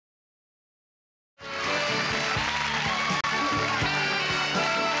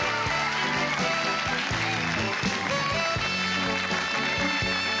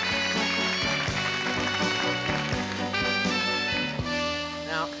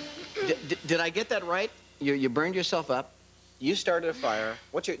Did I get that right? You burned yourself up. You started a fire.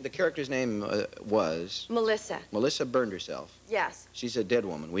 The character's name was? Melissa. Melissa burned herself. Yes. She's a dead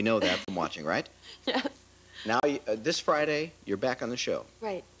woman. We know that from watching, right? Yes. Now, this Friday, you're back on the show.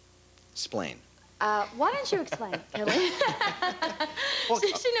 Right. Explain. Why don't you explain, Kathleen? Well,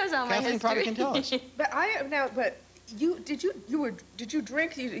 she knows all my history. Kathleen probably can tell us. But did you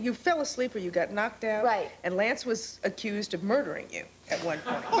drink? You fell asleep or you got knocked out? Right. And Lance was accused of murdering you at one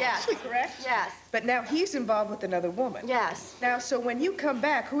point. Yes. Correct? Yes. But now he's involved with another woman. Yes. Now, so when you come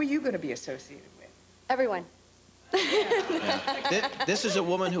back, who are you going to be associated with? Everyone. Yeah. This is a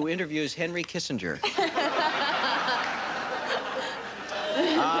woman who interviews Henry Kissinger.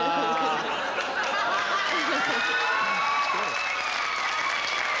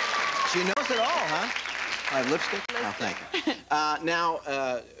 She knows it all, huh? Lipstick? Oh, thank you. Now,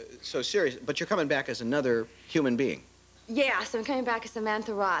 so serious, but you're coming back as another human being. Yes, I'm coming back as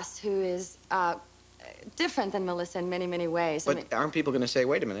Samantha Ross, who is different than Melissa in many, many ways. But aren't people going to say,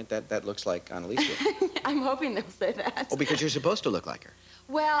 wait a minute, that looks like Ana-Alicia? I'm hoping they'll say that. Oh, because you're supposed to look like her.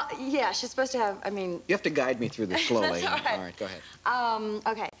 Well, yeah, she's supposed to have, You have to guide me through this slowly. That's all right. All right, go ahead.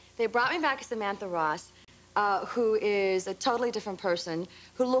 Okay, they brought me back as Samantha Ross, who is a totally different person,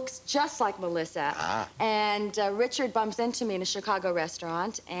 who looks just like Melissa. Ah. And Richard bumps into me in a Chicago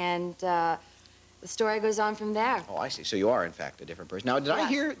restaurant, and the story goes on from there. Oh, I see. So you are, in fact, a different person. Now, did I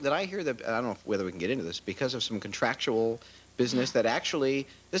hear that, I don't know whether we can get into this, because of some contractual business that actually,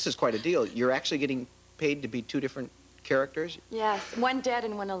 this is quite a deal, you're actually getting paid to be two different characters? Yes, one dead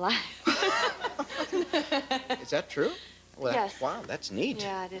and one alive. Is that true? Well, yes. Wow, that's neat.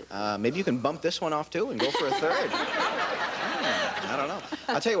 Yeah, it is. Maybe you can bump this one off, too, and go for a third. I don't know.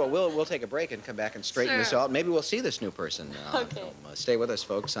 I'll tell you what, we'll take a break and come back and straighten this out. Maybe we'll see this new person. Okay. Stay with us,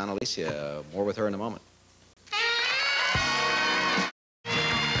 folks. Ana-Alicia, more with her in a moment.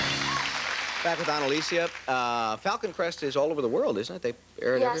 Back with Ana-Alicia. Falcon Crest is all over the world, isn't it? They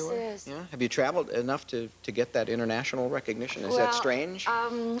air it everywhere? Yes, it is. Yeah? Have you traveled enough to get that international recognition? Is that strange?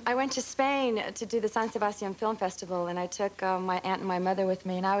 I went to Spain to do the San Sebastian Film Festival, and I took my aunt and my mother with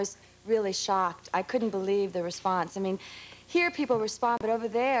me, and I was really shocked. I couldn't believe the response. Here people respond, but over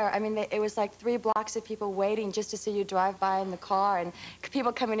there, it was like 3 blocks of people waiting just to see you drive by in the car, and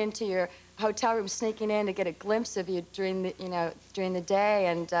people coming into your hotel room, sneaking in to get a glimpse of you during the day,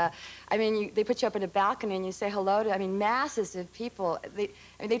 and they put you up in a balcony and you say hello to, masses of people.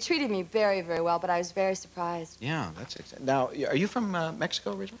 They treated me very, very well, but I was very surprised. Yeah, that's exciting. Now, are you from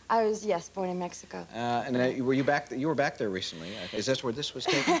Mexico originally? I was, yes, born in Mexico. Were you back? You were back there recently. Is this where this was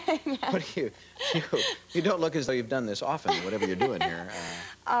taken? Yes. What do you don't look as though you've done this often, whatever you're doing here.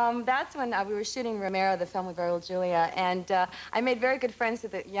 That's when we were shooting Romero, the film with Raul Julia, and I made very good friends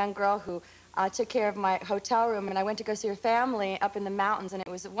with a young girl who took care of my hotel room, and I went to go see her family up in the mountains, and it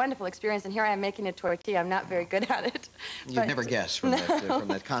was a wonderful experience, and here I am making a tortilla. I'm not very good at it. You'd never guess from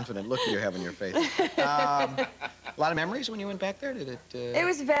that confident look you have in your face. A lot of memories when you went back there? Did it? It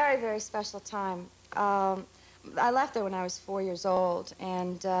was a very, very special time. I left there when I was 4 years old,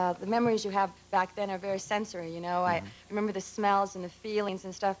 and the memories you have back then are very sensory, I remember the smells and the feelings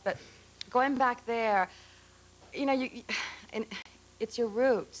and stuff, but going back there, it's your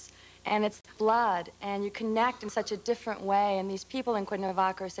roots. And it's blood, and you connect in such a different way, and these people in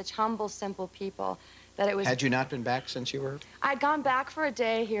Cuernavaca are such humble, simple people that it was... Had you not been back since you were? I'd gone back for a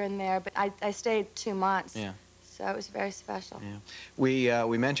day here and there, but I stayed 2 months. Yeah. So it was very special. Yeah.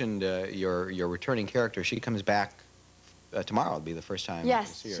 We mentioned your returning character. She comes back tomorrow. It'll be the first time yes,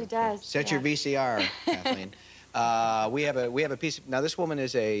 to see her. She does. Set your VCR, Kathleen. We have a piece of, now this woman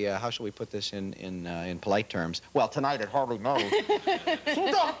is a, how shall we put this in polite terms? Well, tonight it hardly knows.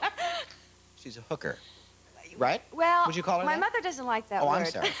 She's a hooker, right? Well, would you call her my that? mother doesn't like that word. Oh, I'm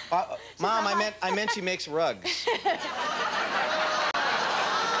sorry. Mom, I meant she makes rugs.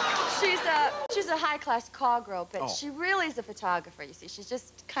 She's a high-class call girl, but she really is a photographer, you see. She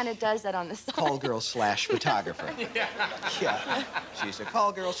just kind of does that on the side. Call girl / photographer. Yeah. She's a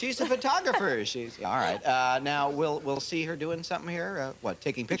call girl. She's a photographer. All right. Now, we'll see her doing something here? What,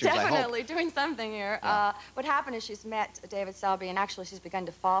 taking pictures, I hope? Definitely doing something here. Yeah. What happened is she's met David Selby, and actually she's begun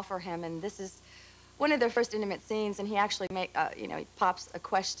to fall for him, and this is one of their first intimate scenes, and he actually he pops a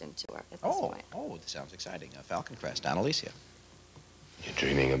question to her at this point. Oh, this sounds exciting. Falcon Crest, Ana-Alicia. You're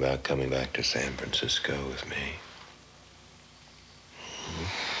dreaming about coming back to San Francisco with me?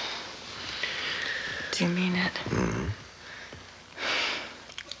 Do you mean it? Mm-hmm.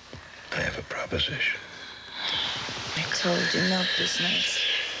 I have a proposition. I told you no business.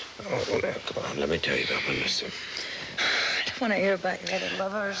 Oh, now, come on, let me tell you about Melissa. I don't want to hear about your other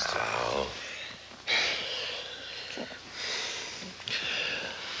lovers. Oh.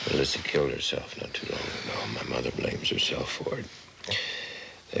 Melissa killed herself not too long ago. My mother blames herself for it.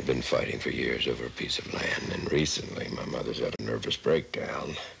 They've been fighting for years over a piece of land, and recently my mother's had a nervous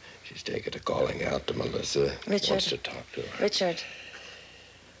breakdown. She's taken to calling out to Melissa. Richard. Wants to talk to her. Richard.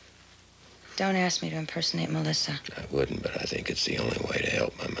 Don't ask me to impersonate Melissa. I wouldn't, but I think it's the only way to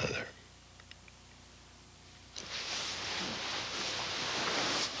help my mother.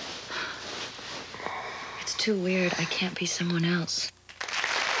 It's too weird. I can't be someone else.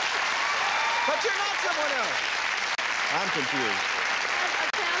 But you're not someone else. I'm confused.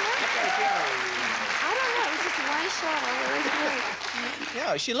 I don't know. It was just one shot.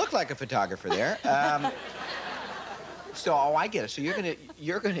 Yeah, she looked like a photographer there. So, I get it. So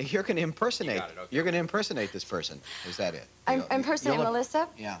you're gonna impersonate. You're gonna impersonate this person. Is that it? I'm impersonating Melissa?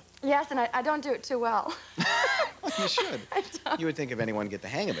 Yeah. Yes, and I don't do it too well. You should. You would think if anyone get the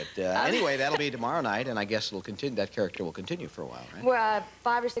hang of it. Anyway, that'll be tomorrow night, and I guess it'll continue. That character will continue for a while, right? Well,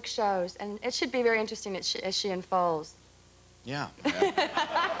 5 or 6 shows, and it should be very interesting as she unfolds. Yeah.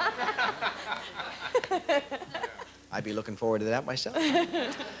 I'd be looking forward to that myself.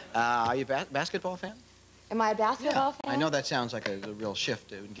 Are you a basketball fan? Am I a basketball fan? I know that sounds like a real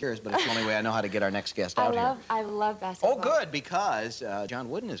shift in gears, but it's the only way I know how to get our next guest out here. I love basketball. Oh, good, because John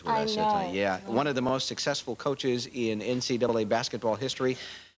Wooden is with us know. tonight. Yeah, one of the most successful coaches in NCAA basketball history.